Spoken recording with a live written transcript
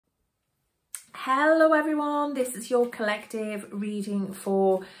Hello everyone, this is your collective reading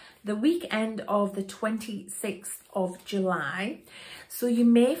for the weekend of the 26th of July. So you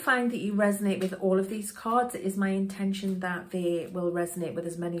may find that you resonate with all of these cards. It is my intention that they will resonate with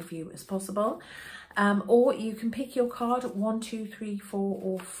as many of you as possible. Or you can pick your card 1, 2, 3, 4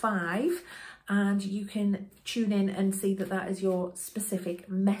 or 5 and you can tune in and see that that is your specific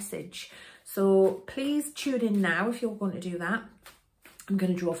message. So please tune in now if you're going to do that. I'm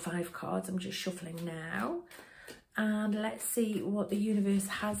going to draw 5 cards. I'm just shuffling now. And let's see what the universe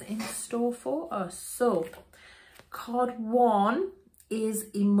has in store for us. So, card 1 is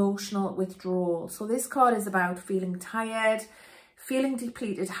emotional withdrawal. So this card is about feeling tired, feeling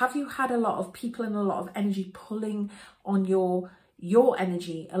depleted. Have you had a lot of people and a lot of energy pulling on your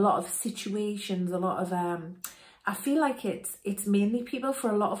energy? A lot of situations, a lot of I feel like it's mainly people. For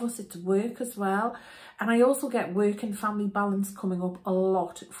a lot of us it's work as well, and I also get work and family balance coming up a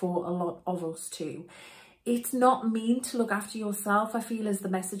lot for a lot of us too. It's not mean to look after yourself, I feel, is the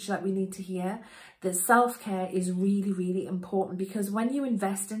message that we need to hear. That self-care is really, really important, because when you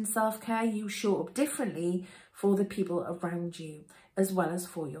invest in self-care, you show up differently for the people around you as well as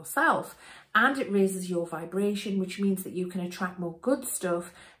for yourself. And it raises your vibration, which means that you can attract more good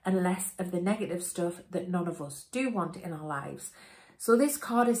stuff and less of the negative stuff that none of us do want in our lives. So this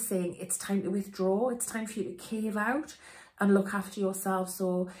card is saying it's time to withdraw. It's time for you to cave out and look after yourself.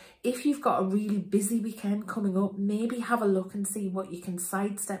 So if you've got a really busy weekend coming up, maybe have a look and see what you can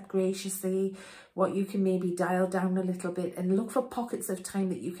sidestep graciously, what you can maybe dial down a little bit, and look for pockets of time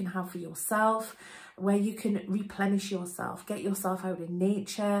that you can have for yourself, where you can replenish yourself, get yourself out in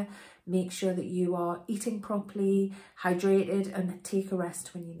nature, make sure that you are eating properly, hydrated, and take a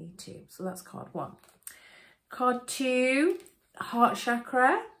rest when you need to. So that's card 1. Card 2, heart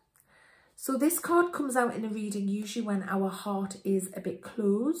chakra. So this card comes out in a reading usually when our heart is a bit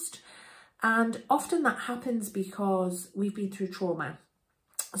closed, and often that happens because we've been through trauma.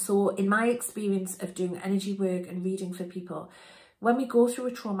 So in my experience of doing energy work and reading for people, when we go through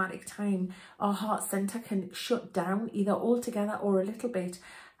a traumatic time, our heart center can shut down either altogether or a little bit,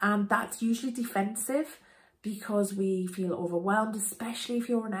 and that's usually defensive because we feel overwhelmed, especially if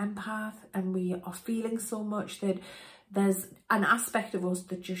you're an empath and we are feeling so much that there's an aspect of us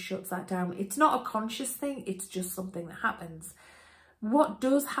that just shuts that down. It's not a conscious thing, it's just something that happens. What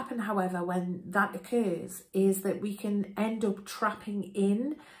does happen, however, when that occurs is that we can end up trapping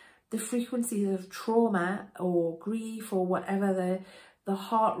in the frequencies of trauma or grief or whatever the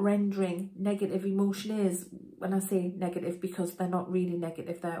heart-rendering negative emotion is. When I say negative, because they're not really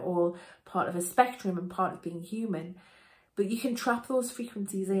negative, they're all part of a spectrum and part of being human. But you can trap those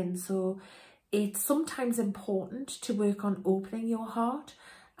frequencies in. So it's sometimes important to work on opening your heart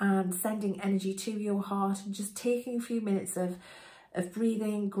and sending energy to your heart and just taking a few minutes of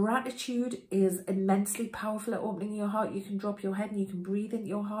breathing. Gratitude is immensely powerful at opening your heart. You can drop your head and you can breathe into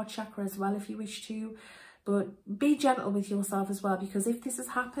your heart chakra as well if you wish to. But be gentle with yourself as well, because if this has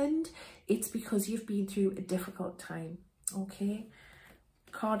happened, it's because you've been through a difficult time. Okay.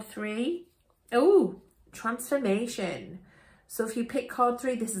 Card 3. Oh, transformation. So if you pick card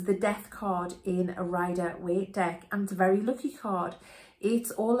 3, this is the death card in a Rider-Waite deck, and it's a very lucky card. It's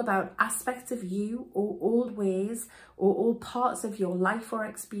all about aspects of you or old ways or all parts of your life or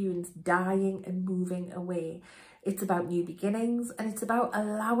experience dying and moving away. It's about new beginnings, and it's about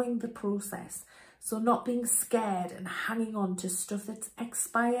allowing the process. So not being scared and hanging on to stuff that's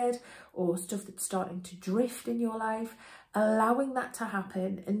expired or stuff that's starting to drift in your life, allowing that to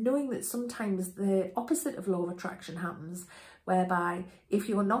happen, and knowing that sometimes the opposite of law of attraction happens, whereby if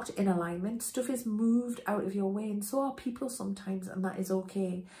you're not in alignment, stuff is moved out of your way, and so are people sometimes, and that is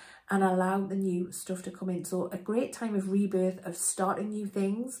okay. And allow the new stuff to come in. So a great time of rebirth, of starting new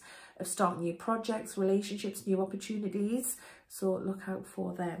things, of starting new projects, relationships, new opportunities. So look out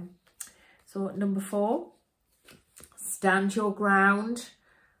for them. So number 4, stand your ground.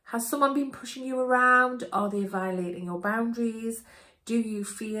 Has someone been pushing you around? Are they violating your boundaries? Do you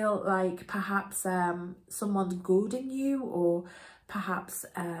feel like perhaps someone's goading you, or perhaps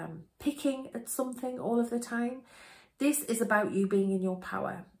picking at something all of the time? This is about you being in your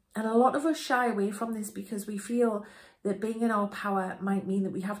power. And a lot of us shy away from this because we feel that being in our power might mean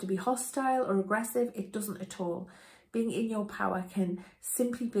that we have to be hostile or aggressive. It doesn't at all. Being in your power can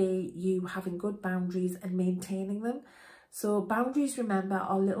simply be you having good boundaries and maintaining them. So boundaries, remember,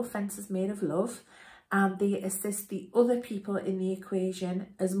 are little fences made of love, and they assist the other people in the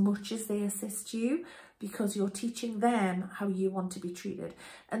equation as much as they assist you, because you're teaching them how you want to be treated.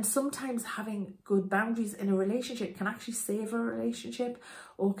 And sometimes having good boundaries in a relationship can actually save a relationship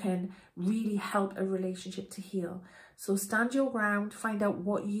or can really help a relationship to heal. So stand your ground, find out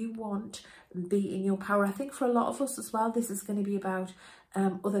what you want and be in your power. I think for a lot of us as well, this is going to be about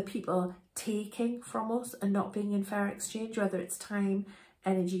other people taking from us and not being in fair exchange, whether it's time,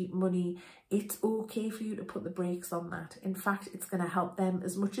 energy, money. It's okay for you to put the brakes on that. In fact, it's going to help them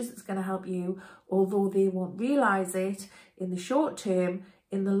as much as it's going to help you, although they won't realise it in the short term.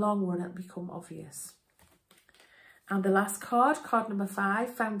 In the long run, it'll become obvious. And the last card, card number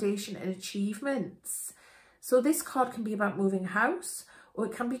 5, foundation and achievements. So this card can be about moving house, or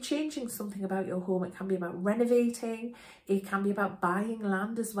it can be changing something about your home. It can be about renovating. It can be about buying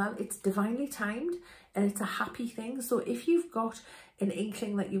land as well. It's divinely timed and it's a happy thing. So if you've got an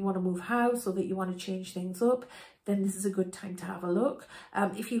inkling that you want to move house or that you want to change things up, then this is a good time to have a look.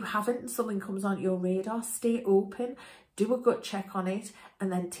 If you haven't and something comes on your radar, stay open, do a gut check on it,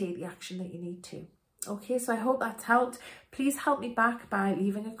 and then take the action that you need to. Okay, so I hope that's helped. Please help me back by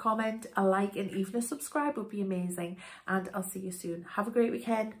leaving a comment, a like, and even a subscribe would be amazing. And I'll see you soon. Have a great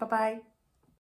weekend. Bye-bye.